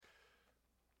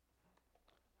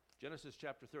Genesis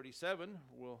chapter 37,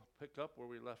 we'll pick up where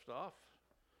we left off,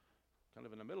 kind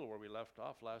of in the middle where we left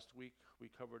off. Last week we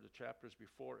covered the chapters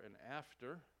before and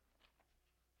after.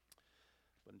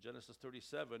 But in Genesis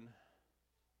 37,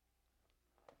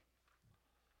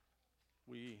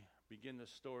 we begin the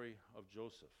story of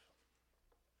Joseph.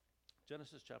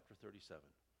 Genesis chapter 37.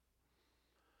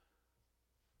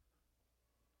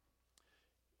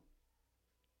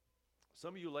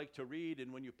 Some of you like to read,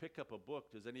 and when you pick up a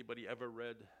book, does anybody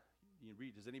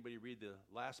read the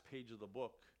last page of the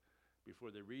book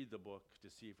before they read the book to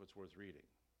see if it's worth reading?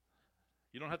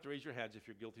 You don't have to raise your hands if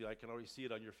you're guilty. I can already see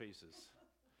it on your faces.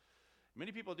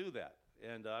 Many people do that,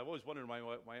 and I've always wondered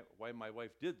why my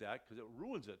wife did that, because it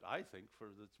ruins it, I think.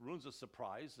 It ruins the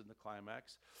surprise and the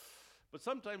climax. But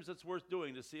sometimes it's worth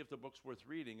doing to see if the book's worth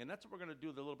reading, and that's what we're going to do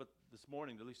a little bit this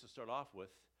morning, at least to start off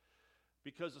with.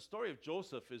 Because the story of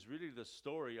Joseph is really the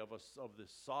story of the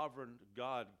sovereign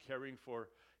God caring for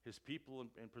his people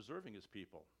and preserving his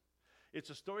people. It's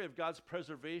a story of God's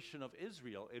preservation of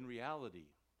Israel in reality.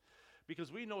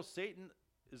 Because we know Satan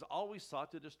is always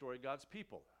sought to destroy God's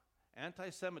people.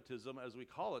 Anti-Semitism, as we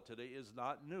call it today, is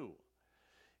not new.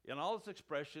 In all its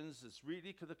expressions, it's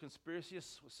really the conspiracy of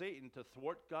Satan to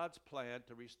thwart God's plan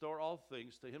to restore all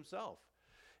things to himself.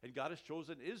 And God has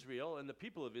chosen Israel and the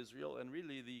people of Israel, and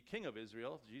really the king of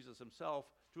Israel, Jesus himself,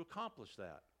 to accomplish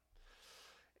that.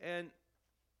 And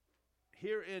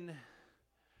here in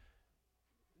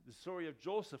the story of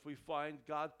Joseph, we find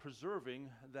God preserving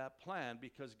that plan,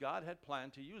 because God had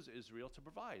planned to use Israel to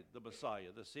provide the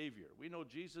Messiah, the Savior. We know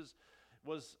Jesus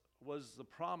was the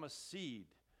promised seed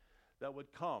that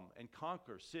would come and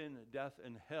conquer sin, death,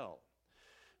 and hell.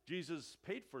 Jesus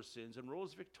paid for sins and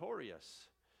rose victorious,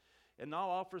 and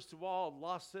now offers to all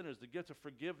lost sinners the gift of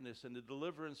forgiveness and the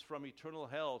deliverance from eternal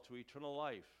hell to eternal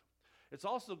life. It's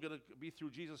also going to be through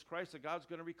Jesus Christ that God's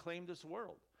going to reclaim this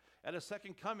world. At His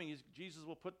second coming, Jesus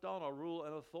will put down our rule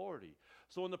and authority.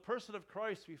 So in the person of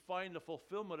Christ, we find the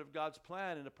fulfillment of God's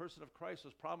plan, and the person of Christ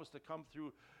was promised to come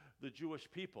through the Jewish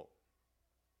people.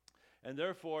 And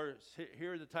therefore,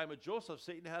 here in the time of Joseph,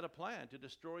 Satan had a plan to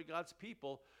destroy God's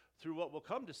people through what we'll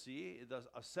come to see,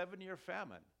 a 7-year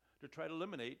famine, to try to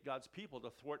eliminate God's people, to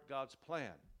thwart God's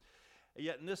plan. And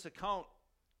yet in this account,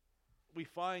 we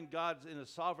find God in His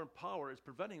sovereign power is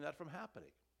preventing that from happening,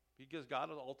 because God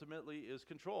ultimately is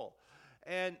control.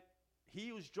 And He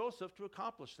used Joseph to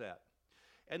accomplish that.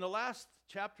 And the last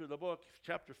chapter of the book,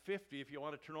 chapter 50, if you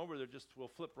want to turn over there, we'll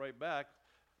flip right back.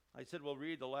 I said we'll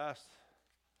read the last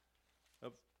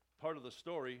part of the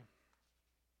story.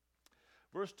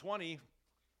 Verse 20,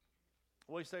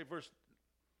 verse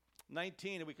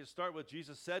 19, and we can start with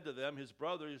Jesus said to them, his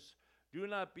brothers, "Do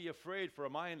not be afraid, for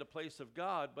am I in the place of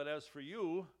God? But as for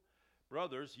you,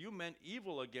 brothers, you meant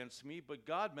evil against me, but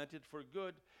God meant it for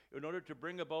good, in order to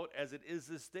bring about, as it is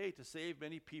this day, to save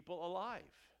many people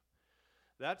alive."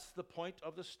 That's the point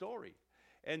of the story.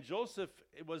 And Joseph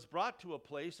was brought to a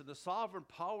place in the sovereign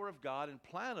power of God and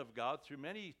plan of God, through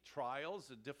many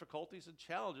trials and difficulties and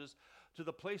challenges, to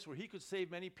the place where he could save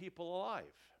many people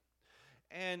alive.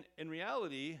 And in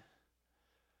reality,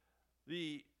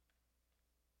 the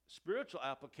spiritual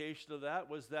application of that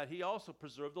was that he also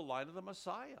preserved the line of the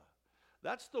Messiah.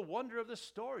 That's the wonder of this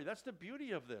story. That's the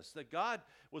beauty of this, that God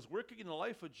was working in the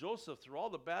life of Joseph through all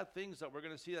the bad things that we're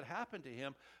going to see that happened to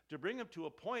him, to bring him to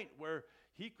a point where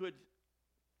he could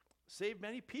save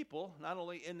many people, not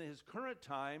only in his current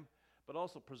time, but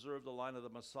also preserve the line of the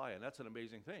Messiah. And that's an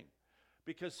amazing thing,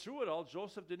 because through it all,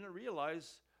 Joseph didn't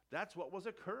realize that's what was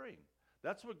occurring.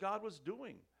 That's what God was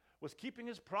doing, was keeping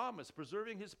his promise,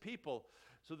 preserving his people,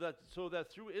 so that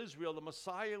through Israel the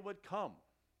Messiah would come.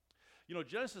 You know,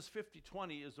 Genesis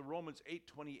 50:20 is the Romans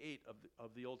 8:28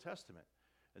 of the Old Testament.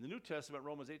 In the New Testament,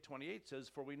 Romans 8:28 says,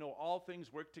 "For we know all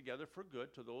things work together for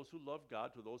good to those who love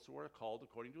God, to those who are called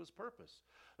according to his purpose."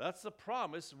 That's the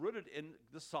promise rooted in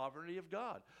the sovereignty of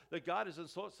God, that God is in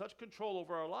such control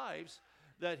over our lives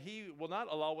that he will not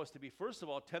allow us to be, first of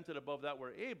all, tempted above that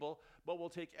we're able, but will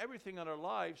take everything in our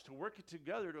lives to work it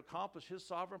together to accomplish his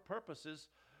sovereign purposes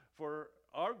for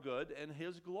our good and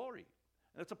his glory.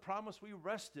 And it's a promise we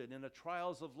rest in the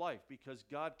trials of life, because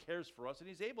God cares for us and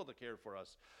he's able to care for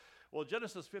us. Well,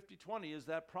 Genesis 50:20 is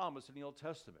that promise in the Old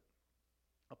Testament,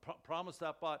 a promise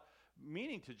that brought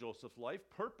meaning to Joseph's life,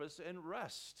 purpose, and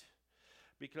rest,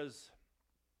 because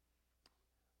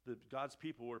God's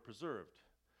people were preserved.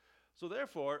 So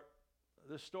therefore,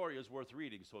 this story is worth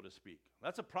reading, so to speak.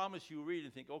 That's a promise you read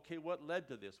and think, okay, what led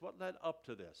to this? What led up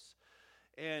to this?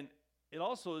 And it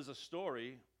also is a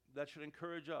story that should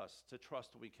encourage us to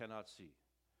trust what we cannot see,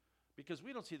 because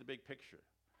we don't see the big picture.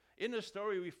 In this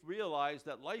story, we've realized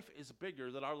that life is bigger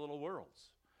than our little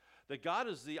worlds. That God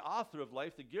is the author of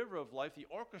life, the giver of life, the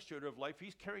orchestrator of life.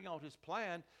 He's carrying out his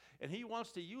plan, and he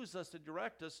wants to use us to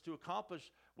direct us to accomplish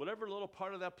whatever little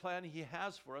part of that plan he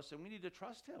has for us, and we need to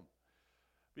trust him.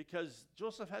 Because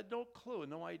Joseph had no clue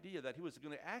and no idea that he was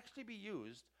going to actually be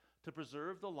used to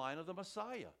preserve the line of the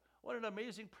Messiah. What an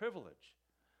amazing privilege.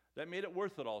 That made it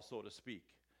worth it all, so to speak.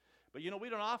 But we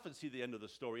don't often see the end of the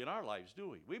story in our lives, do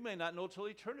we? We may not know till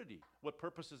eternity what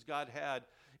purposes God had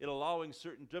in allowing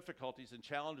certain difficulties and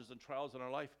challenges and trials in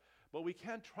our life. But we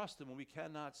can trust him when we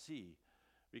cannot see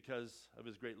because of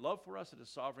his great love for us and his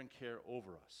sovereign care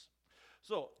over us.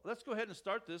 So let's go ahead and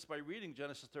start this by reading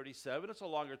Genesis 37. It's a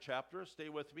longer chapter. Stay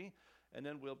with me, and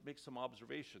then we'll make some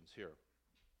observations here.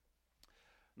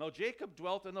 Now Jacob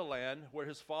dwelt in the land where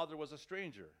his father was a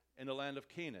stranger, in the land of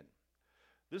Canaan.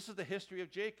 This is the history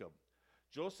of Jacob.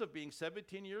 Joseph, being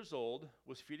 17 years old,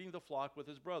 was feeding the flock with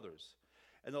his brothers.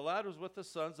 And the lad was with the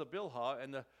sons of Bilhah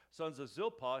and the sons of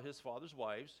Zilpah, his father's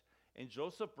wives, and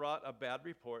Joseph brought a bad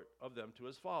report of them to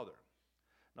his father.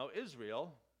 Now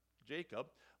Israel, Jacob,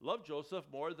 loved Joseph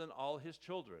more than all his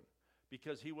children,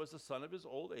 because he was the son of his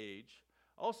old age.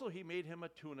 Also he made him a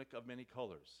tunic of many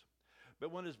colors.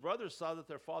 But when his brothers saw that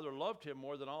their father loved him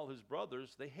more than all his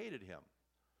brothers, they hated him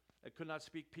and could not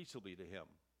speak peaceably to him.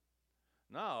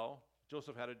 Now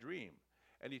Joseph had a dream,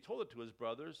 and he told it to his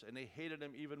brothers, and they hated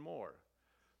him even more.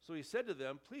 So he said to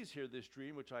them, "Please hear this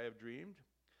dream which I have dreamed.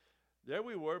 There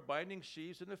we were, binding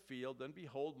sheaves in the field, then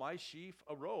behold, my sheaf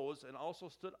arose and also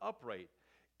stood upright.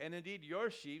 And indeed your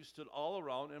sheaves stood all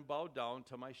around and bowed down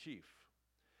to my sheaf."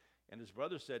 And his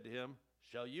brothers said to him,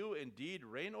 "Shall you indeed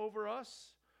reign over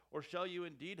us? Or shall you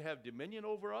indeed have dominion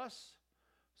over us?"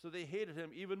 So they hated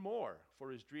him even more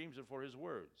for his dreams and for his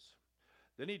words.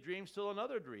 Then he dreamed still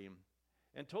another dream,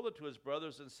 and told it to his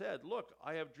brothers, and said, "Look,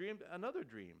 I have dreamed another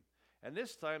dream. And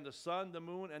this time the sun, the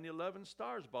moon, and the 11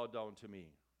 stars bowed down to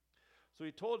me." So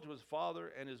he told it to his father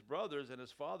and his brothers, and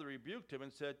his father rebuked him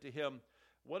and said to him,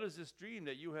 "What is this dream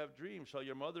that you have dreamed? Shall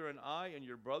your mother and I and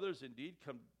your brothers indeed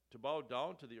come to bow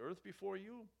down to the earth before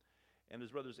you?" And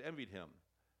his brothers envied him.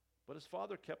 But his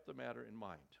father kept the matter in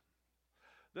mind.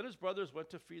 Then his brothers went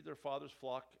to feed their father's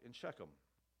flock in Shechem.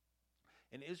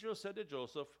 And Israel said to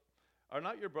Joseph, "Are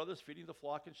not your brothers feeding the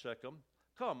flock in Shechem?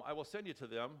 Come, I will send you to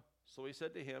them." So he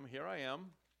said to him, "Here I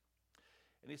am."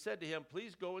 And he said to him,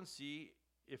 "Please go and see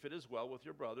if it is well with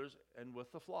your brothers and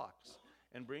with the flocks,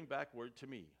 and bring back word to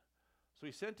me." So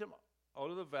he sent him out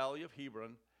of the valley of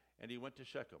Hebron, and he went to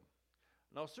Shechem.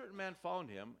 Now a certain man found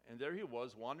him, and there he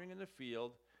was wandering in the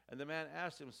field. And the man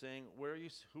asked him, saying, who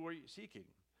are you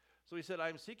seeking?" So he said, "I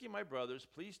am seeking my brothers.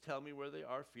 Please tell me where they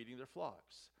are feeding their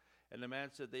flocks." And the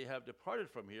man said, "They have departed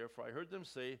from here, for I heard them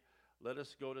say, 'Let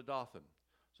us go to Dothan.'"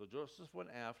 So Joseph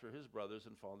went after his brothers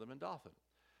and found them in Dothan.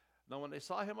 Now when they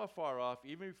saw him afar off,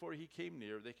 even before he came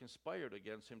near, they conspired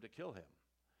against him to kill him.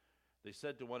 They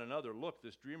said to one another, "Look,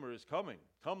 this dreamer is coming.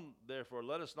 Come, therefore,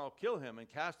 let us now kill him and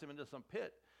cast him into some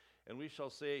pit, and we shall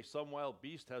say, 'Some wild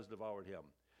beast has devoured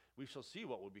him.' We shall see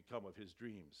what will become of his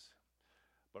dreams."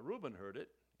 But Reuben heard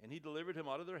it, and he delivered him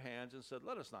out of their hands and said,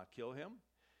 "Let us not kill him."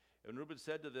 And Reuben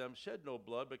said to them, "Shed no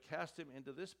blood, but cast him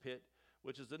into this pit,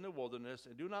 which is in the wilderness,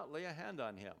 and do not lay a hand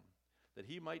on him, that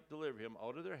he might deliver him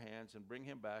out of their hands and bring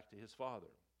him back to his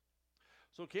father."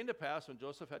 So it came to pass, when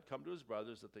Joseph had come to his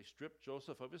brothers, that they stripped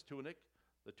Joseph of his tunic,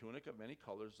 the tunic of many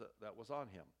colors that was on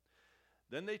him.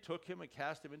 Then they took him and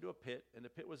cast him into a pit, and the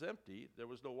pit was empty, there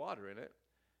was no water in it.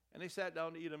 And they sat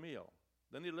down to eat a meal.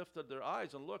 Then they lifted their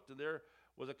eyes and looked, and there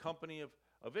was a company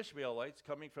of Ishmaelites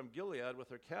coming from Gilead with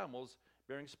their camels,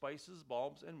 bearing spices,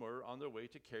 balms, and myrrh on their way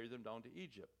to carry them down to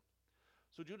Egypt.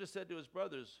 So Judah said to his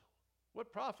brothers,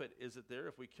 "What profit is it there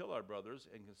if we kill our brothers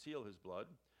and conceal his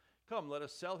blood? Come, let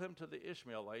us sell him to the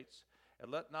Ishmaelites,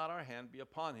 and let not our hand be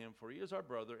upon him, for he is our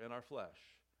brother and our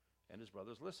flesh." And his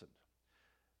brothers listened.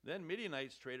 Then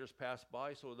Midianites traders passed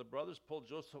by, so the brothers pulled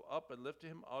Joseph up and lifted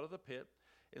him out of the pit,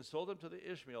 and sold him to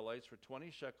the Ishmaelites for 20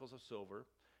 shekels of silver,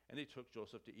 and they took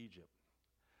Joseph to Egypt.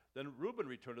 Then Reuben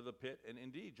returned to the pit, and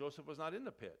indeed Joseph was not in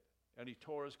the pit. And he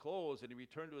tore his clothes, and he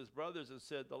returned to his brothers and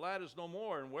said, "The lad is no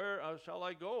more, and where shall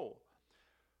I go?"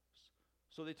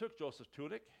 So they took Joseph's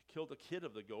tunic, killed a kid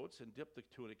of the goats, and dipped the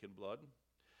tunic in blood.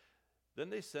 Then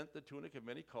they sent the tunic of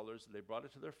many colors, and they brought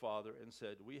it to their father and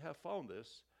said, "We have found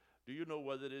this. Do you know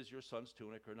whether it is your son's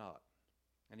tunic or not?"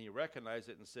 And he recognized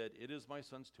it and said, "It is my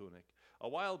son's tunic. A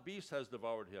wild beast has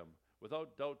devoured him.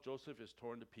 Without doubt, Joseph is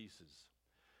torn to pieces."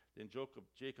 Then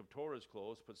Jacob tore his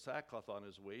clothes, put sackcloth on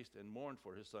his waist, and mourned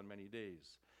for his son many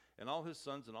days. And all his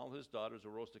sons and all his daughters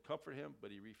arose to comfort him,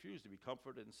 but he refused to be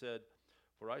comforted and said,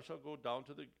 "For I shall go down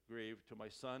to the grave to my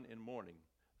son in mourning."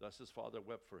 Thus his father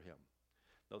wept for him.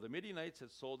 Now the Midianites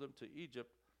had sold him to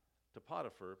Egypt, to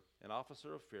Potiphar, an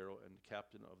officer of Pharaoh and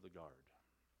captain of the guard.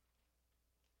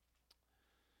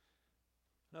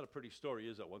 Not a pretty story,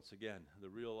 is it? Once again, the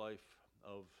real life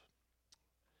of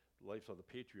the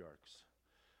patriarchs.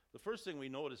 The first thing we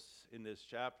notice in this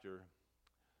chapter,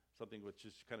 something which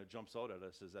just kind of jumps out at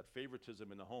us, is that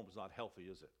favoritism in the home is not healthy,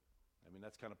 is it? I mean,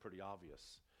 that's kind of pretty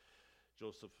obvious.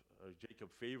 Jacob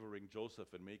favoring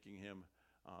Joseph and making him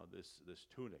this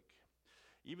tunic.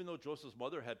 Even though Joseph's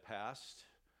mother had passed,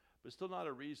 but still not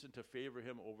a reason to favor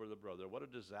him over the brother. What a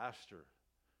disaster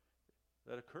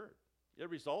that occurred. It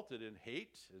resulted in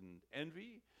hate and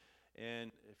envy,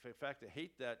 and in fact, a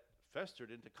hate that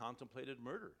festered into contemplated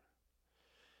murder.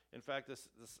 In fact,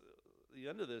 the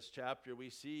end of this chapter, we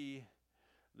see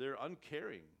their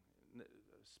uncaring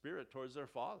spirit towards their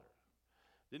father.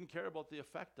 Didn't care about the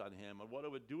effect on him and what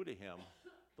it would do to him,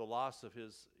 the loss of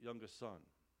his youngest son.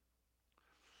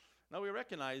 Now we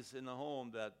recognize in the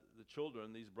home that the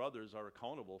children, these brothers, are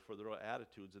accountable for their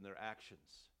attitudes and their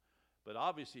actions. But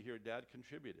obviously here, Dad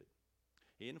contributed.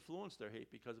 He influenced their hate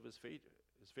because of his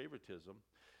favoritism.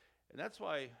 And that's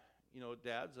why,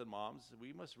 dads and moms,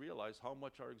 we must realize how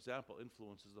much our example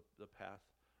influences the path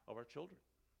of our children.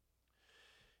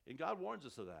 And God warns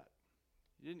us of that.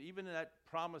 Even in that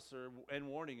promise and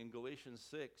warning in Galatians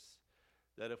 6,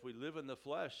 that if we live in the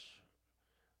flesh,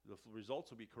 the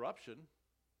results will be corruption,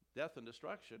 death and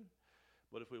destruction.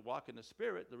 But if we walk in the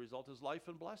Spirit, the result is life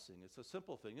and blessing. It's a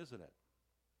simple thing, isn't it?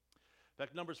 In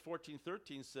fact, Numbers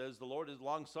 14:13 says, the Lord is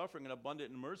long-suffering and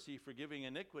abundant in mercy, forgiving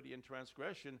iniquity and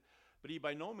transgression, but he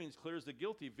by no means clears the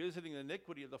guilty, visiting the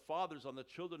iniquity of the fathers on the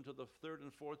children to the third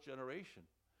and fourth generation.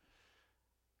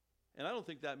 And I don't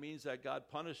think that means that God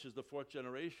punishes the fourth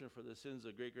generation for the sins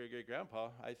of great-great-great-grandpa.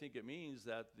 I think it means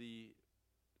that the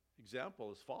example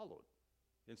is followed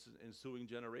in ensuing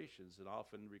generations and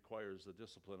often requires the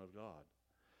discipline of God.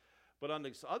 But on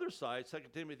the other side, 2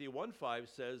 Timothy 1:5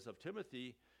 says of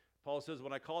Timothy, Paul says,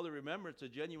 when I call to remembrance a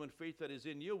genuine faith that is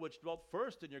in you, which dwelt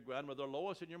first in your grandmother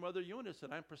Lois and your mother Eunice,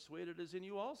 and I'm persuaded is in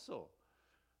you also.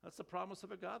 That's the promise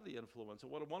of a godly influence.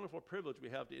 And what a wonderful privilege we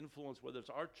have to influence, whether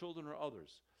it's our children or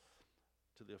others,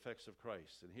 to the effects of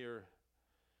Christ. And here,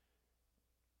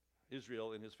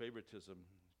 Israel, in his favoritism,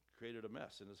 created a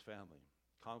mess in his family.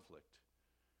 Conflict,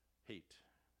 hate,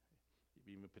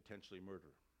 even potentially murder.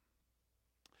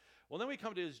 Well, then we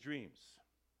come to his dreams.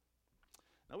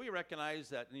 Now we recognize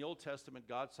that in the Old Testament,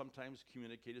 God sometimes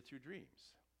communicated through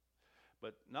dreams.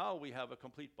 But now we have a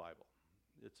complete Bible,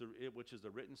 which is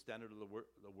the written standard of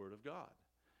the Word of God.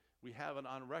 We have it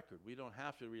on record. We don't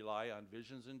have to rely on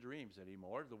visions and dreams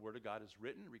anymore. The Word of God is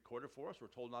written, recorded for us. We're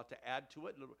told not to add to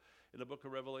it in the book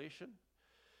of Revelation.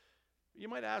 You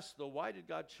might ask, though, why did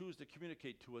God choose to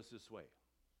communicate to us this way?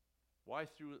 Why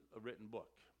through a written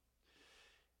book?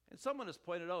 And someone has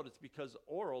pointed out it's because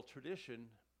oral tradition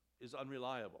is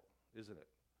unreliable, isn't it?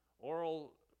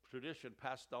 Oral tradition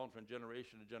passed down from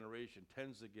generation to generation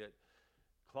tends to get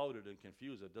clouded and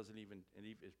confused. It doesn't even,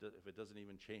 if it doesn't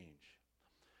even change.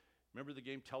 Remember the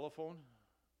game Telephone?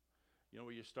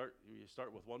 Where you start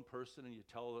with one person and you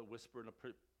tell a whisper in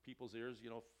people's ears,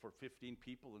 for 15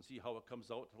 people and see how it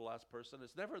comes out to the last person.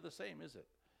 It's never the same, is it?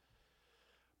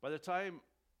 By the time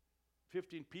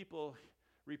 15 people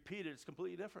repeat it, it's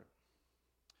completely different.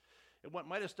 And what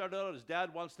might have started out as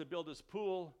Dad wants to build his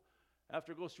pool,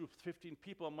 after it goes through 15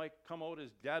 people, it might come out as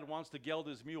Dad wants to geld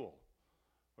his mule,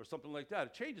 or something like that.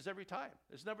 It changes every time.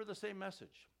 It's never the same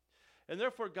message. And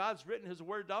therefore, God's written his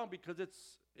word down because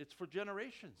it's for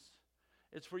generations.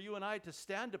 It's for you and I to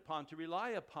stand upon, to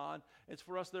rely upon. It's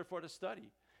for us, therefore, to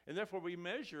study. And therefore, we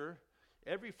measure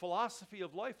every philosophy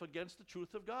of life against the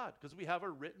truth of God, because we have a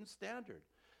written standard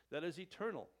that is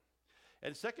eternal.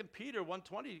 And 2 Peter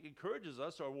 1:20 encourages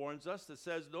us or warns us that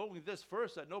says, knowing this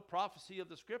first, that no prophecy of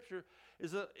the Scripture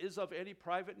is of any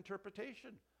private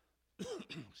interpretation.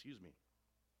 Excuse me.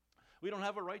 We don't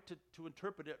have a right to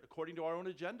interpret it according to our own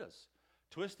agendas,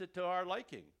 twist it to our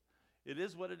liking. It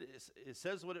is what it is. It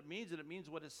says what it means, and it means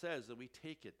what it says, and we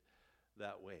take it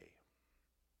that way.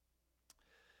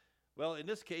 Well, in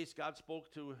this case, God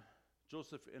spoke to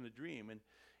Joseph in a dream,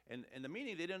 and the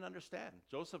meaning they didn't understand.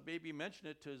 Joseph maybe mentioned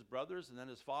it to his brothers and then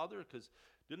his father, because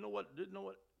didn't know what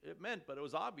it meant, but it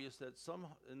was obvious that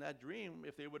in that dream,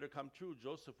 if they would have come true,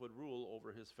 Joseph would rule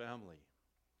over his family.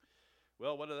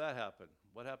 Well, what did that happen?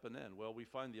 What happened then? Well, we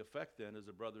find the effect then as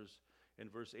the brothers in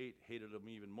verse 8 hated him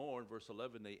even more. In verse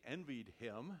 11, they envied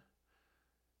him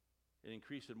and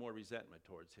increased in more resentment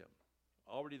towards him.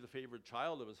 Already the favored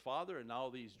child of his father, and now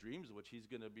these dreams, which he's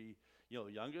going to be,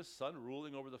 the youngest son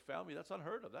ruling over the family. That's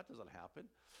unheard of. That doesn't happen.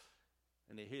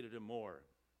 And they hated him more.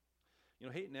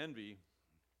 Hate and envy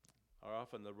are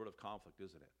often the root of conflict,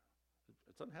 isn't it?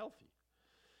 It's unhealthy.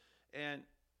 And,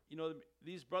 you know,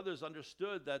 these brothers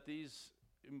understood that these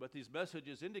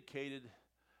messages indicated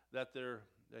that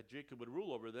Jacob would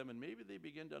rule over them, and maybe they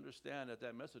began to understand that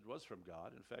that message was from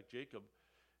God. In fact, Jacob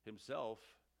himself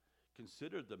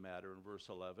considered the matter in verse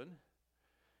 11,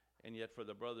 and yet for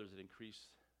the brothers it increased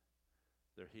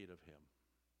their hate of him.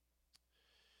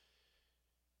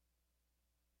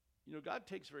 You know, God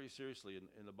takes very seriously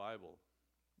in the Bible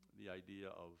the idea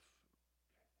of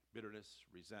bitterness,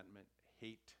 resentment,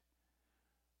 hate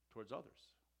towards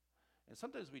others. And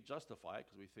sometimes we justify it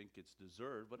because we think it's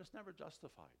deserved, but it's never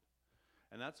justified.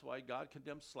 And that's why God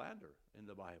condemns slander in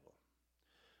the Bible.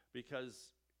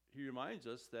 Because he reminds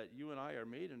us that you and I are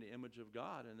made in the image of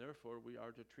God, and therefore we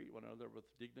are to treat one another with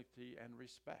dignity and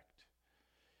respect.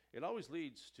 It always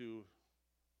leads to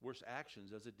worse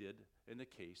actions, as it did in the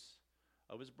case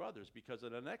of his brothers, because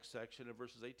in the next section, in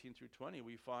verses 18 through 20,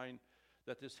 we find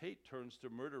that this hate turns to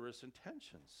murderous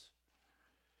intentions.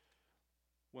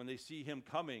 When they see him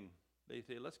coming, they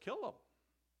say, let's kill him.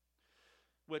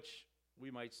 Which we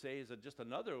might say is just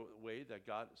another way that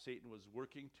Satan was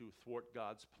working to thwart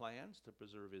God's plans to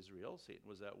preserve Israel. Satan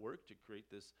was at work to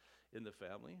create this in the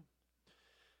family.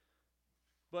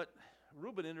 But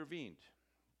Reuben intervened.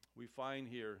 We find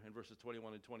here in verses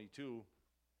 21 and 22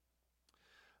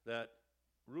 that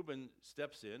Reuben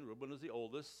steps in. Reuben is the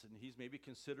oldest, and he's maybe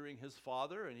considering his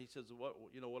father, and he says, what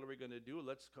are we going to do?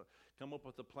 Let's come up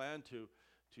with a plan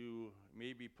to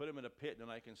maybe put him in a pit, and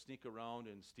I can sneak around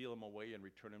and steal him away and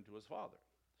return him to his father.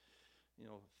 You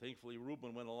know, thankfully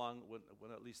Reuben went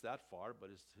at least that far, but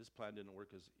his plan didn't work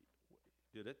as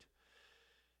did it.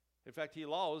 In fact, he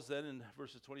allows then in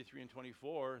verses 23 and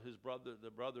 24,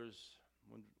 the brothers,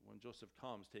 when Joseph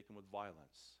comes, take him with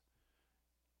violence.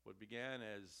 What began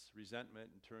as resentment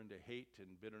and turned to hate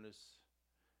and bitterness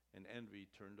and envy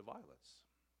turned to violence.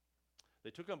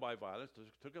 They took him by violence,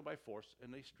 took him by force,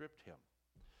 and they stripped him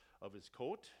of his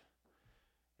coat.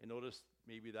 And notice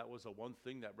maybe that was the one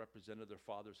thing that represented their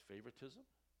father's favoritism.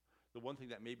 The one thing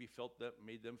that maybe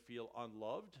made them feel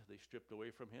unloved, they stripped away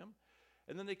from him.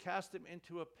 And then they cast him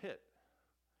into a pit,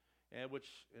 and which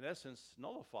in essence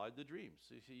nullified the dreams.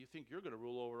 So you think you're going to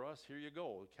rule over us? Here you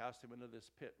go. Cast him into this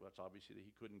pit, which obviously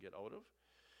he couldn't get out of.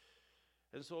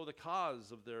 And so the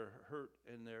cause of their hurt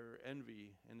and their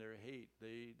envy and their hate,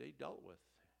 they dealt with.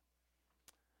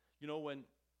 You know, when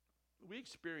we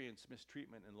experience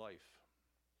mistreatment in life,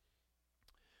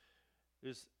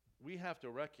 we have to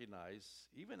recognize,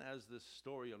 even as this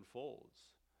story unfolds,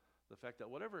 the fact that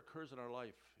whatever occurs in our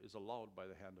life is allowed by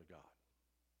the hand of God.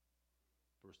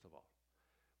 First of all,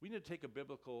 we need to take a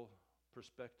biblical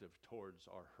perspective towards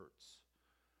our hurts.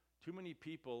 Too many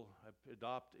people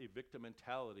adopt a victim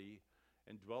mentality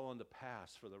and dwell on the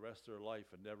past for the rest of their life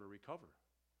and never recover.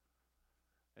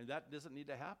 And that doesn't need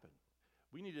to happen.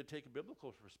 We need to take a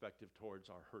biblical perspective towards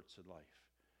our hurts in life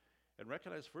and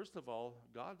recognize, first of all,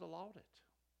 God allowed it.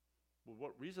 For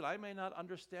what reason I may not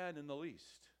understand in the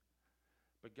least.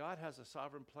 But God has a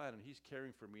sovereign plan, and he's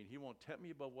caring for me, and he won't tempt me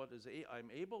above what I'm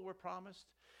able, we're promised.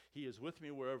 He is with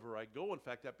me wherever I go. In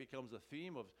fact, that becomes a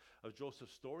theme of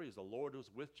Joseph's story, is the Lord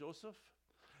who's with Joseph,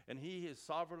 and he is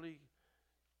sovereignly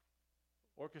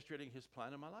orchestrating his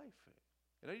plan in my life.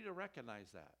 And I need to recognize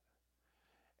that.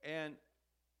 And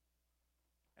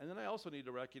then I also need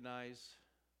to recognize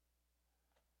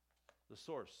the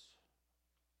source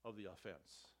of the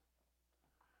offense.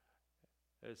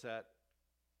 It's that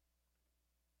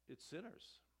it's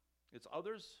sinners. It's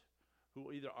others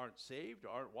who either aren't saved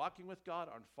or aren't walking with God,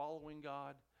 aren't following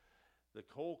God. The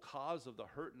whole cause of the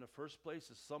hurt in the first place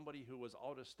is somebody who was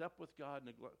out of step with God,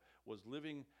 was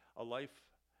living a life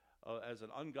as an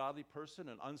ungodly person,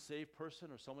 an unsaved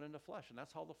person, or someone in the flesh. And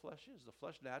that's how the flesh is. The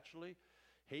flesh naturally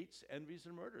hates, envies,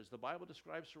 and murders. The Bible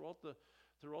describes throughout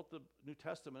the New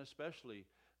Testament especially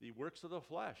the works of the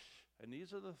flesh. And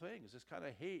these are the things. This kind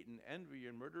of hate and envy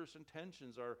and murderous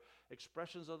intentions are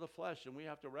expressions of the flesh. And we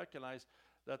have to recognize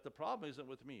that the problem isn't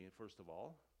with me, first of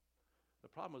all. The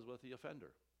problem is with the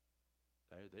offender.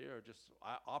 They are just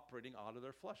operating out of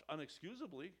their flesh,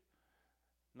 unexcusably,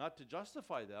 not to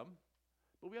justify them,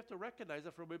 but we have to recognize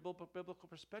that from a biblical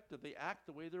perspective, they act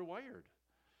the way they're wired.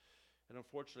 And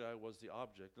unfortunately, I was the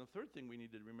object. And the third thing we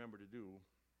need to remember to do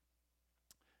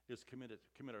is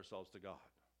commit ourselves to God.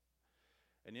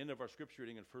 And the end of our scripture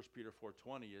reading in 1 Peter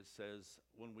 4:20, it says,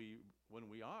 when we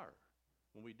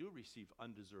do receive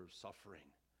undeserved suffering,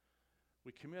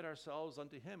 we commit ourselves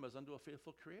unto him as unto a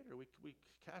faithful creator. We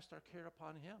cast our care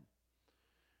upon him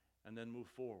and then move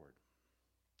forward.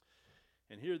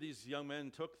 And here these young men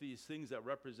took these things that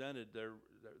represented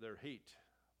their hate,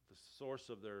 the source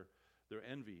of their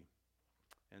envy,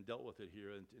 and dealt with it here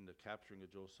in the capturing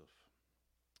of Joseph.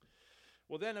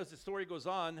 Well, then as the story goes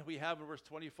on, we have in verse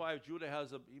 25, Judah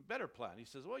has a better plan. He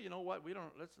says, well, you know what?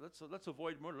 Let's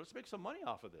avoid murder. Let's make some money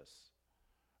off of this.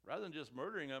 Rather than just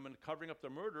murdering them and covering up the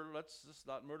murder, let's just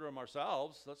not murder them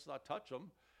ourselves. Let's not touch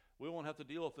them. We won't have to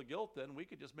deal with the guilt then. We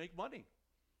could just make money.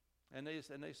 And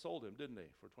they sold him, didn't they,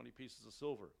 for 20 pieces of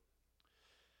silver.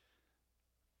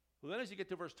 Well, then as you get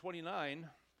to verse 29,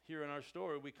 here in our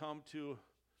story, we come to,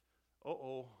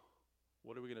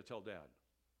 what are we going to tell Dad?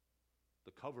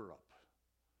 The cover-up.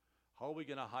 How are we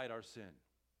going to hide our sin?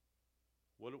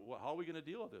 How are we going to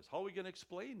deal with this? How are we going to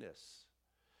explain this?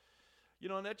 You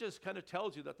know, and that just kind of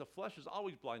tells you that the flesh is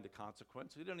always blind to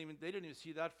consequence. They didn't even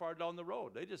see that far down the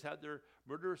road. They just had their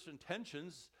murderous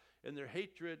intentions and their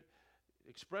hatred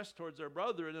expressed towards their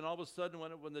brother, and then all of a sudden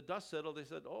when the dust settled, they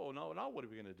said, oh, no, now what are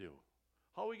we going to do?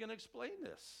 How are we going to explain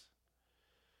this?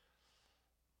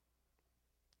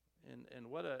 And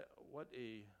what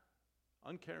a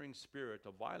uncaring spirit,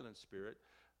 a violent spirit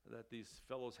that these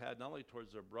fellows had, not only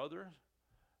towards their brother,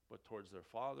 but towards their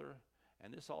father.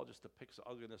 And this all just depicts the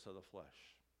ugliness of the flesh.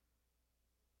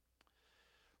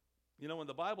 You know, when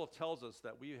the Bible tells us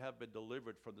that we have been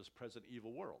delivered from this present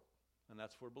evil world, and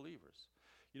that's for believers.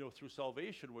 You know, through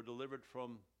salvation, we're delivered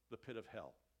from the pit of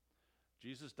hell.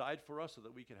 Jesus died for us so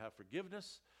that we could have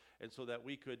forgiveness and so that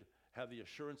we could have the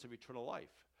assurance of eternal life.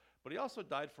 But he also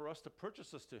died for us to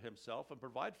purchase us to himself and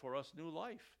provide for us new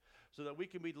life so that we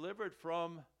can be delivered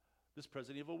from this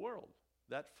present evil world.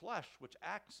 That flesh which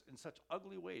acts in such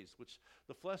ugly ways,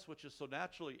 the flesh which is so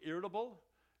naturally irritable,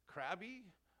 crabby,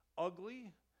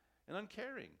 ugly, and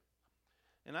uncaring.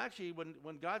 And actually,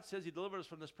 when God says he delivers us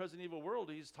from this present evil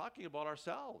world, he's talking about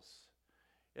ourselves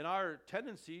and our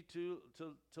tendency to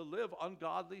live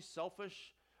ungodly,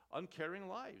 selfish, uncaring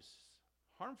lives,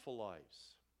 harmful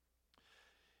lives.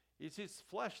 It's his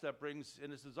flesh that brings,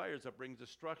 and his desires that brings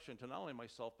destruction to not only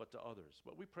myself but to others.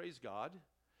 But we praise God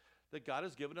that God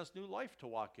has given us new life to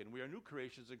walk in. We are new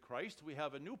creations in Christ. We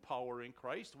have a new power in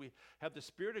Christ. We have the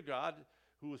Spirit of God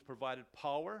who has provided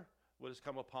power, what has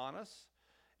come upon us,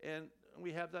 and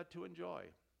we have that to enjoy.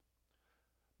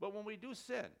 But when we do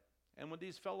sin, and when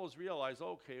these fellows realize,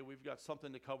 okay, we've got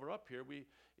something to cover up here,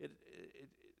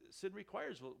 sin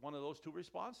requires one of those two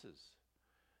responses.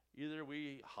 Either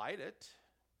we hide it,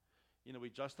 we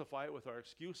justify it with our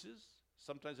excuses.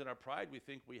 Sometimes in our pride, we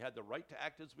think we had the right to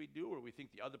act as we do, or we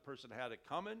think the other person had it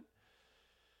coming.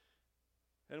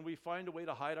 And we find a way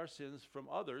to hide our sins from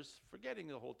others, forgetting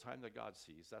the whole time that God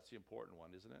sees. That's the important one,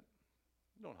 isn't it?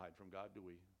 We don't hide from God, do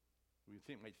we?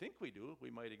 We might think we do.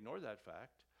 We might ignore that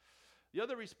fact. The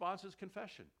other response is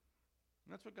confession.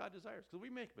 And that's what God desires, because we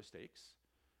make mistakes,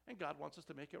 and God wants us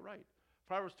to make it right.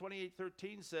 Proverbs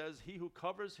 28:13 says, he who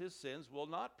covers his sins will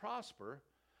not prosper,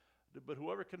 but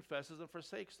whoever confesses and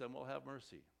forsakes them will have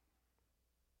mercy.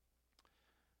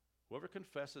 Whoever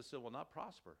confesses sin will not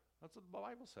prosper. That's what the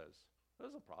Bible says. It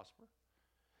doesn't prosper.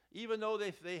 Even though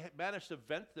they managed to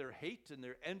vent their hate and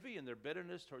their envy and their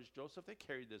bitterness towards Joseph, they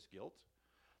carried this guilt.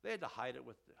 They had to hide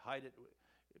it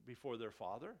before their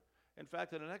father. In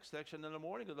fact, in the next section, in the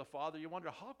morning of the father, you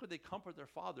wonder, how could they comfort their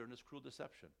father in this cruel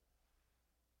deception?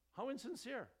 How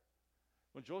insincere.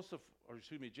 When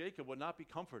Jacob would not be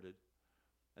comforted,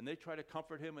 and they try to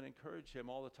comfort him and encourage him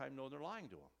all the time, knowing they're lying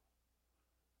to him.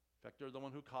 In fact, they're the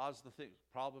one who caused the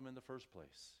problem in the first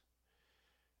place.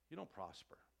 You don't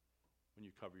prosper when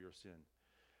you cover your sin.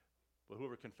 But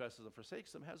whoever confesses and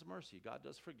forsakes them has mercy. God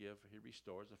does forgive. He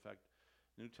restores. In fact,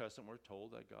 in the New Testament, we're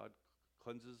told that God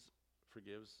cleanses,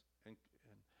 forgives, and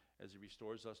as he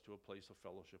restores us to a place of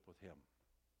fellowship with him.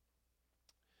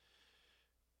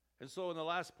 And so in the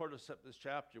last part of this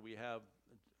chapter, we have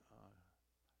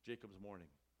Jacob's mourning.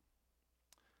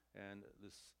 And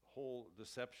this whole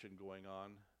deception going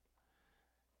on.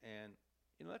 And,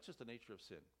 that's just the nature of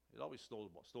sin. It always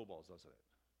snowballs, doesn't it?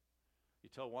 You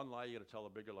tell one lie, you got to tell a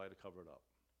bigger lie to cover it up.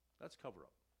 That's cover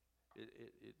up.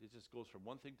 It just goes from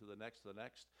one thing to the next,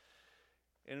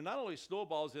 And it not only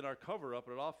snowballs in our cover up,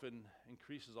 but it often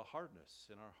increases a hardness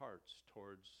in our hearts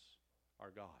towards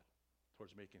our God,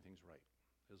 towards making things right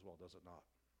as well, does it not?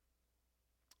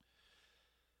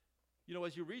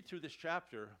 As you read through this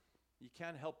chapter, you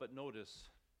can't help but notice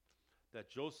that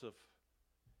Joseph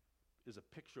is a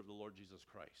picture of the Lord Jesus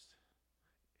Christ,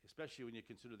 especially when you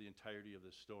consider the entirety of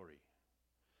this story.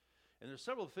 And there's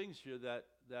several things here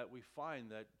that we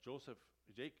find that Joseph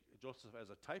as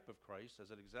a type of Christ, as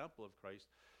an example of Christ,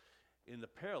 in the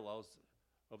parallels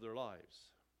of their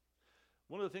lives.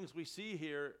 One of the things we see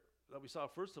here that we saw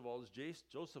first of all is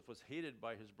Joseph was hated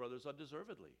by his brothers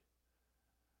undeservedly.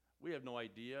 We have no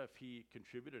idea if he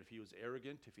contributed, if he was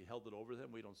arrogant, if he held it over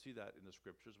them. We don't see that in the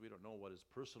scriptures. We don't know what his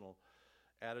personal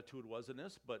attitude was in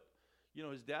this, but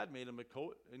his dad made him a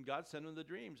coat, and God sent him the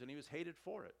dreams, and he was hated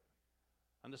for it.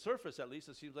 On the surface, at least,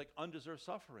 it seems like undeserved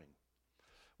suffering.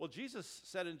 Well, Jesus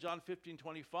said in John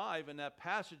 15:25, in that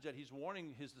passage that he's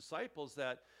warning his disciples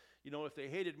that, if they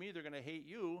hated me, they're going to hate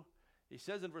you. He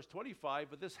says in verse 25,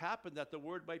 but this happened that the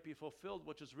word might be fulfilled,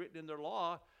 which is written in their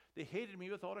law. They hated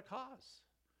me without a cause.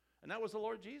 And that was the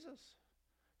Lord Jesus.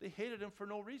 They hated him for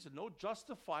no reason, no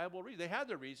justifiable reason. They had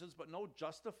their reasons, but no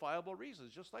justifiable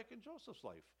reasons, just like in Joseph's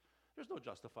life. There's no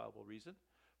justifiable reason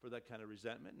for that kind of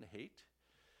resentment and hate.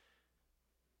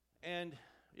 And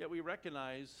yet we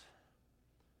recognize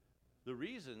the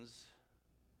reasons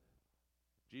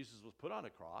Jesus was put on a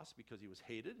cross, because he was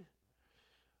hated,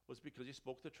 was because he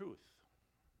spoke the truth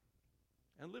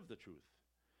and lived the truth.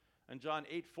 In John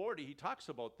 8:40, he talks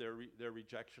about their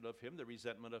rejection of him, the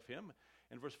resentment of him.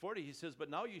 In verse 40, he says, but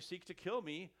now you seek to kill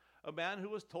me, a man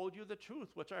who has told you the truth,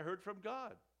 which I heard from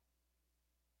God.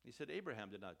 He said, Abraham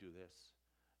did not do this.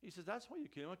 He says, that's why you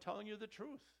came. I'm telling you the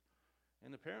truth.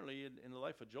 And apparently in the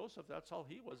life of Joseph, that's all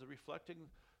he was, reflecting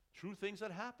true things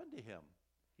that happened to him.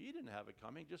 He didn't have it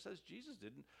coming, just as Jesus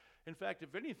didn't. In fact,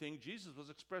 if anything, Jesus was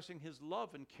expressing his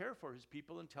love and care for his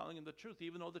people and telling them the truth,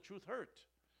 even though the truth hurt,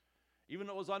 even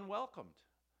though it was unwelcomed.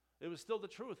 It was still the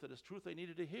truth. It is truth they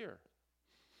needed to hear.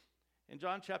 In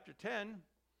John chapter 10,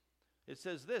 it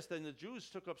says this, then the Jews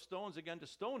took up stones again to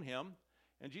stone him,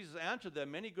 and Jesus answered them,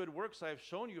 many good works I have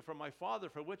shown you from my Father.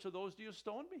 For which of those do you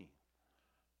stone me?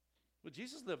 Well,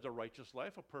 Jesus lived a righteous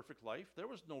life, a perfect life. There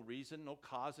was no reason, no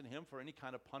cause in him for any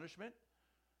kind of punishment.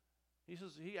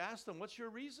 He asked them, what's your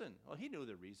reason? Well, he knew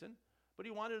the reason, but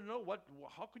he wanted to know,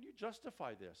 how could you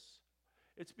justify this?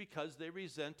 It's because they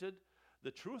resented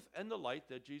the truth and the light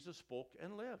that Jesus spoke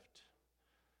and lived.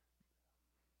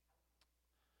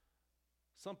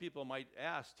 Some people might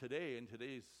ask today, in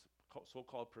today's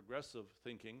so-called progressive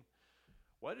thinking,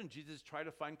 why didn't Jesus try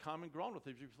to find common ground with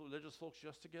the religious folks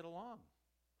just to get along?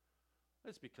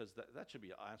 It's because that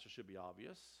answer should be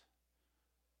obvious.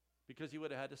 Because he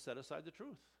would have had to set aside the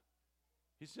truth.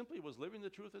 He simply was living the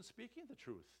truth and speaking the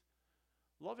truth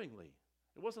lovingly.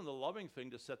 It wasn't a loving thing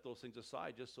to set those things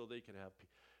aside just so they could have,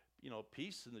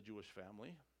 peace in the Jewish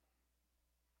family.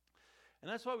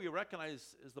 And that's why we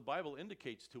recognize, as the Bible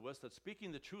indicates to us, that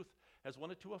speaking the truth has one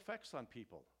of two effects on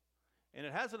people. And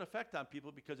it has an effect on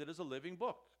people because it is a living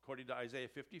book. According to Isaiah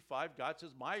 55, God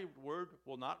says, my word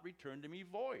will not return to me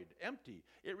void, empty.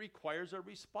 It requires a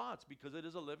response because it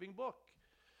is a living book.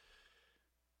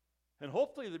 And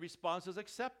hopefully the response is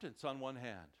acceptance on one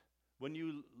hand. When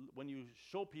you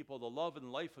show people the love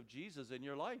and life of Jesus in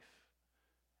your life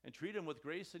and treat them with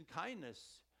grace and kindness,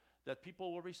 that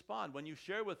people will respond. When you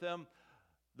share with them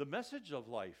the message of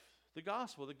life, the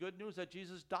gospel, the good news that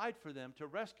Jesus died for them to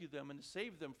rescue them and to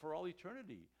save them for all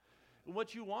eternity. And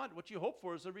what you want, what you hope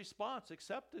for is a response,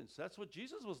 acceptance. That's what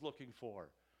Jesus was looking for.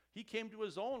 He came to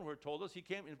his own, we're told us. He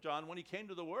came, in John, when he came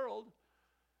to the world,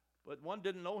 but one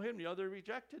didn't know him, the other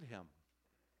rejected him.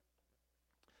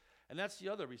 And that's the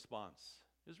other response,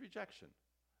 is rejection.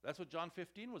 That's what John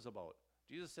 15 was about.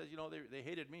 Jesus says, they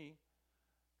hated me.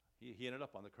 He ended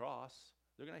up on the cross.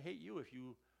 They're going to hate you if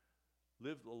you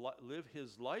live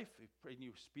his life and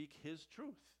you speak his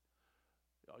truth.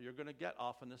 You're going to get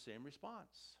often the same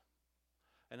response.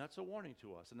 And that's a warning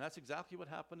to us. And that's exactly what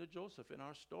happened to Joseph in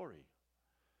our story.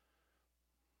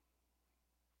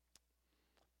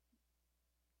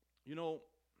 In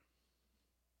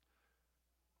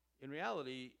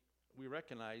reality, we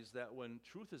recognize that when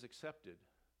truth is accepted,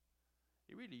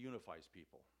 it really unifies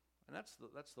people. And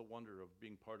that's the wonder of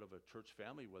being part of a church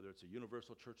family, whether it's a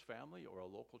universal church family or a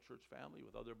local church family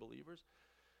with other believers.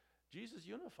 Jesus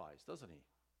unifies, doesn't he?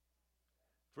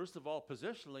 First of all,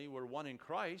 positionally, we're one in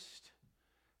Christ.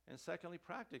 And secondly,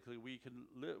 practically, we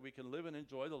can live and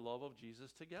enjoy the love of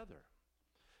Jesus together.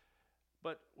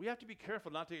 But we have to be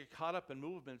careful not to get caught up in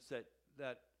movements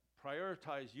that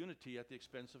prioritize unity at the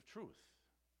expense of truth.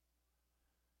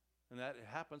 And that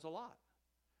happens a lot.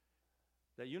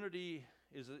 That unity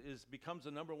becomes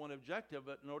the number one objective,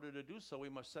 but in order to do so, we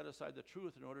must set aside the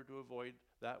truth in order to avoid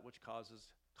that which causes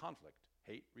conflict,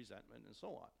 hate, resentment, and so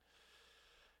on.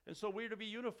 And so we're to be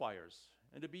unifiers.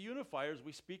 And to be unifiers,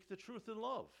 we speak the truth in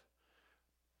love.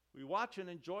 We watch and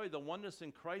enjoy the oneness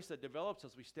in Christ that develops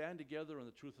as we stand together in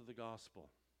the truth of the gospel.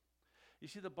 You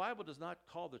see, the Bible does not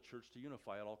call the church to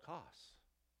unify at all costs.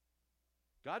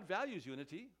 God values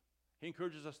unity. He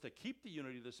encourages us to keep the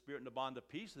unity of the Spirit in the bond of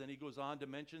peace, and then he goes on to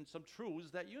mention some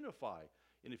truths that unify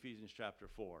in Ephesians chapter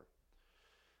 4.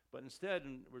 But instead,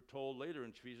 and we're told later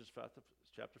in Ephesians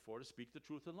chapter 4, to speak the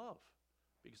truth in love.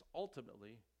 Because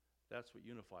ultimately, that's what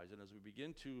unifies. And as we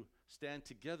begin to stand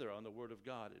together on the Word of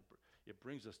God, it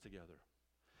brings us together.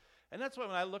 And that's why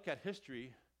when I look at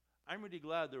history, I'm really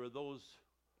glad there were those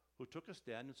who took a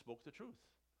stand and spoke the truth,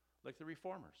 like the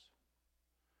Reformers.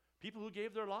 People who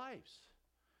gave their lives.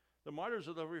 The martyrs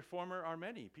of the Reformer are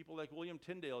many. People like William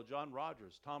Tyndale, John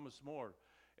Rogers, Thomas More,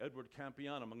 Edward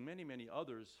Campion, among many, many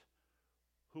others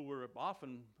who were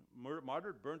often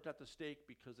martyred, burnt at the stake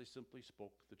because they simply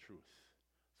spoke the truth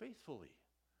faithfully.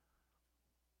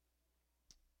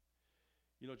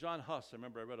 You know, John Huss, I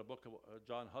remember I read a book of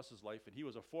John Huss's life, and he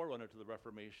was a forerunner to the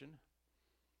Reformation.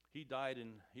 He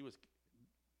was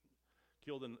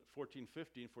killed in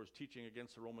 1415 for his teaching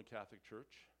against the Roman Catholic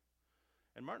Church.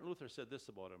 And Martin Luther said this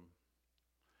about him.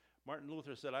 Martin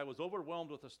Luther said, "I was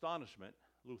overwhelmed with astonishment,"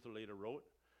 Luther later wrote.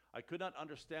 "I could not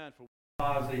understand for what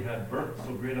cause they had burnt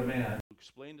so great a man who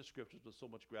explained the scriptures with so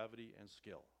much gravity and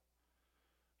skill."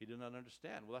 He did not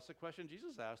understand. Well, that's the question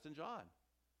Jesus asked in John.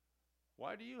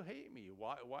 Why do you hate me?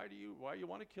 Why do you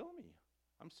want to kill me?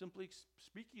 I'm simply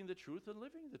speaking the truth and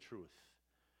living the truth.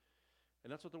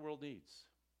 And that's what the world needs.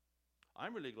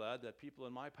 I'm really glad that people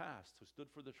in my past who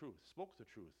stood for the truth, spoke the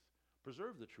truth,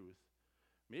 preserved the truth,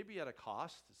 maybe at a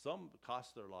cost, some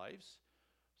cost their lives,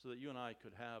 so that you and I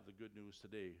could have the good news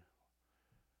today,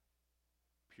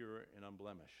 pure and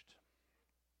unblemished.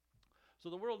 So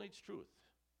the world needs truth.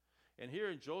 And here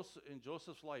in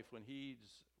Joseph's life, when he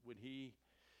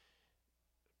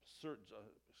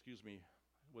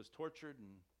was tortured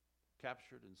and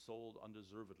captured and sold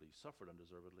undeservedly, suffered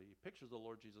undeservedly, he pictures the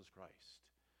Lord Jesus Christ,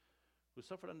 who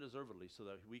suffered undeservedly so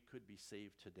that we could be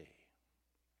saved today.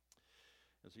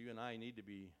 And so you and I need to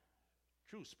be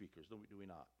true speakers, do we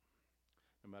not?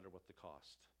 No matter what the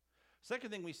cost.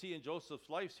 Second thing we see in Joseph's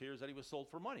life here is that he was sold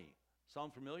for money.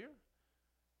 Sound familiar?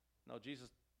 Now, Jesus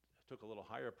took a little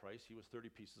higher price. He was 30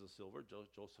 pieces of silver.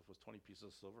 Joseph was 20 pieces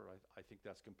of silver. I think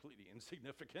that's completely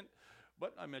insignificant,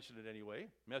 but I mentioned it anyway.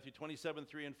 Matthew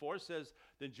 27:3-4 says,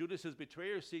 "Then Judas, his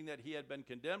betrayer, seeing that he had been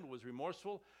condemned, was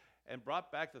remorseful and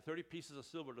brought back the 30 pieces of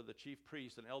silver to the chief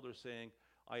priests and elders, saying,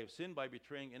 'I have sinned by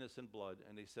betraying innocent blood.'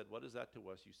 And they said, 'What is that to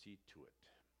us? You see to it.'"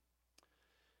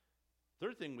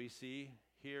 Third thing we see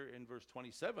here in verse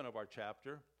 27 of our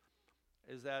chapter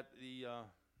is that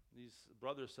these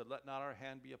brothers said, "Let not our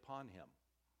hand be upon him."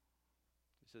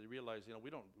 He said, they realized,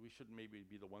 we shouldn't maybe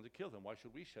be the ones that killed him. Why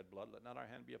should we shed blood? Let not our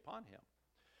hand be upon him.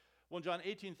 Well, in John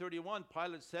 18:31,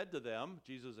 Pilate said to them,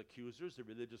 Jesus' accusers, the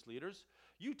religious leaders,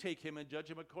 "You take him and judge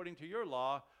him according to your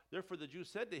law." Therefore the Jews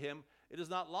said to him, "It is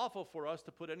not lawful for us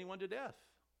to put anyone to death."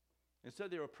 Instead,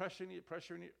 they were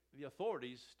pressuring the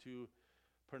authorities to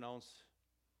pronounce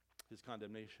his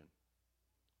condemnation.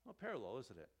 Well, parallel,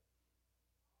 isn't it?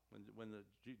 When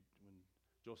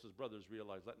Joseph's brothers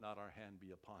realized, "Let not our hand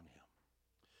be upon him."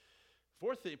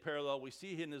 Fourth thing, parallel we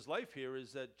see in his life here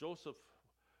is that Joseph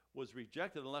was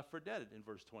rejected and left for dead in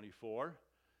verse 24,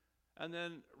 and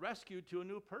then rescued to a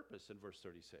new purpose in verse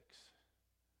 36.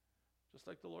 Just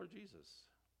like the Lord Jesus,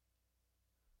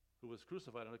 who was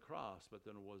crucified on a cross, but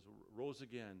then rose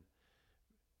again,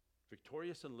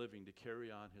 victorious and living to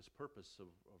carry on his purpose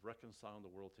of reconciling the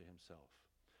world to himself.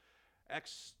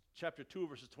 Acts chapter 2,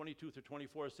 verses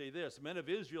 22-24 say this, "Men of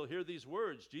Israel, hear these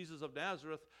words. Jesus of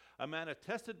Nazareth, a man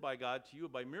attested by God to you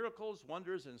by miracles,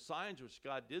 wonders, and signs which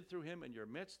God did through him in your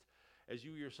midst, as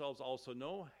you yourselves also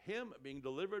know. Him, being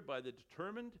delivered by the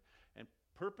determined and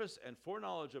purpose and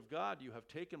foreknowledge of God, you have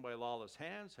taken by lawless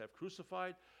hands, have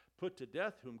crucified, put to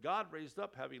death, whom God raised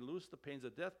up, having loosed the pains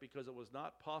of death, because it was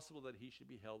not possible that he should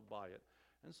be held by it,"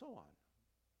 and so on.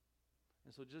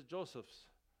 And so just Joseph's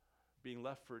being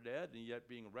left for dead and yet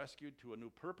being rescued to a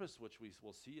new purpose, which we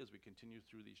will see as we continue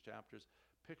through these chapters,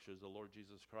 pictures the Lord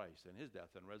Jesus Christ and his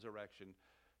death and resurrection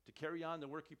to carry on the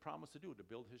work he promised to do, to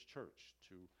build his church,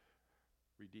 to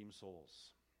redeem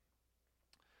souls.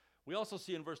 We also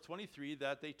see in verse 23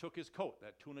 that they took his coat,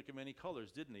 that tunic of many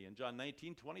colors, didn't they? And John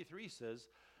 19:23 says,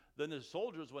 "Then the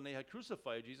soldiers, when they had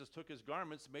crucified Jesus, took his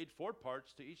garments, made 4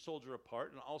 parts, to each soldier a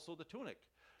part, and also the tunic.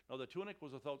 Now the tunic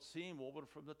was without seam, woven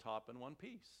from the top in one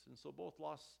piece." And so both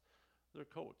lost their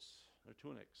coats, their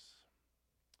tunics.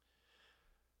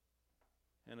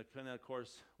 And of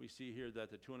course, we see here that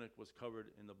the tunic was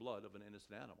covered in the blood of an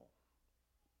innocent animal,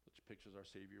 which pictures our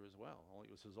Savior as well, only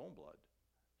it was his own blood.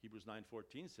 Hebrews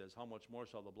 9:14 says, "How much more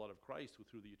shall the blood of Christ, who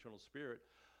through the eternal Spirit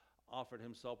offered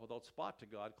himself without spot to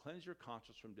God, cleanse your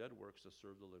conscience from dead works to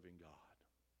serve the living God."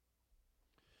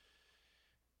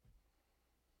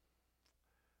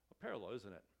 A parallel,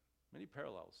 isn't it? Many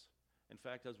parallels. In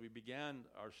fact, as we began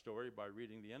our story by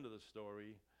reading the end of the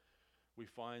story, we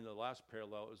find the last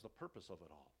parallel is the purpose of it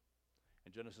all.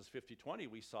 In Genesis 50:20,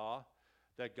 we saw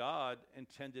that God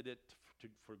intended it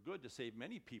for good to save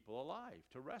many people alive,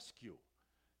 to rescue.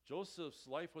 Joseph's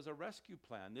life was a rescue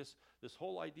plan. This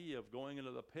whole idea of going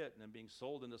into the pit and then being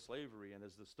sold into slavery, and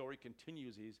as the story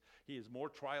continues, he has more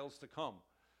trials to come,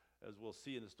 as we'll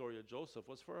see in the story of Joseph,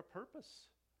 was for a purpose.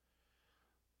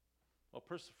 Well,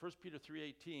 1 Peter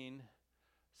 3:18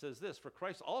 says this, "For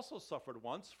Christ also suffered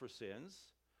once for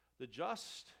sins, the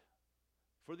just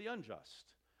for the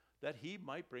unjust, that he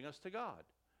might bring us to God,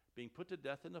 being put to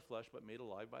death in the flesh but made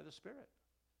alive by the Spirit."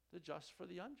 The just for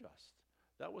the unjust.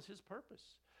 That was his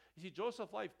purpose. You see,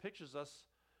 Joseph's life pictures us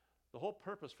the whole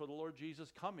purpose for the Lord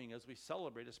Jesus coming as we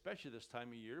celebrate, especially this time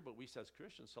of year, but we as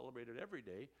Christians celebrate it every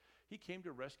day. He came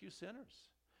to rescue sinners.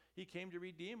 He came to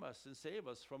redeem us and save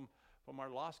us from our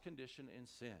lost condition in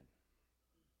sin.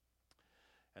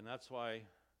 And that's why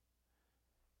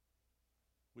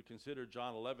we consider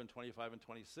John 11:25 and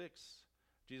 26.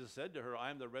 Jesus said to her, "I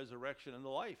am the resurrection and the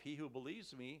life. He who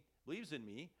believes in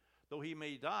me, though he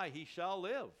may die, he shall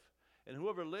live. And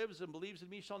whoever lives and believes in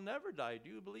me shall never die." Do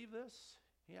you believe this?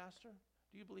 He asked her.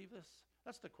 Do you believe this?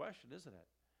 That's the question, isn't it?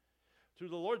 Through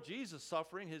the Lord Jesus'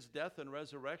 suffering, his death and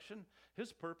resurrection,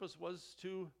 his purpose was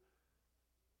to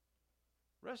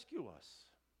rescue us,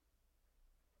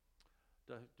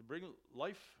 to bring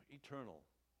life eternal,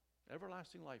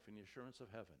 everlasting life in the assurance of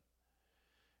heaven.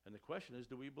 And the question is,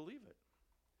 do we believe it?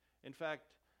 In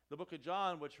fact, the book of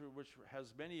John, which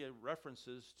has many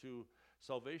references to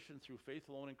salvation through faith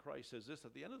alone in Christ, says this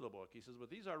at the end of the book. He says, "But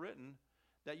these are written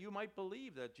that you might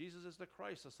believe that Jesus is the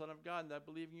Christ, the Son of God, and that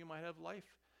believing you might have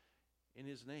life in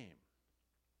his name."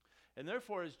 And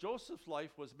therefore, as Joseph's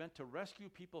life was meant to rescue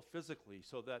people physically,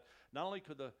 so that not only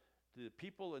could the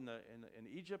people in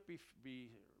Egypt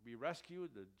be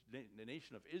rescued, the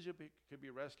nation of Egypt could be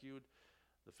rescued,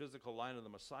 the physical line of the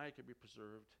Messiah could be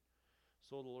preserved,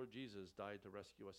 so the Lord Jesus died to rescue us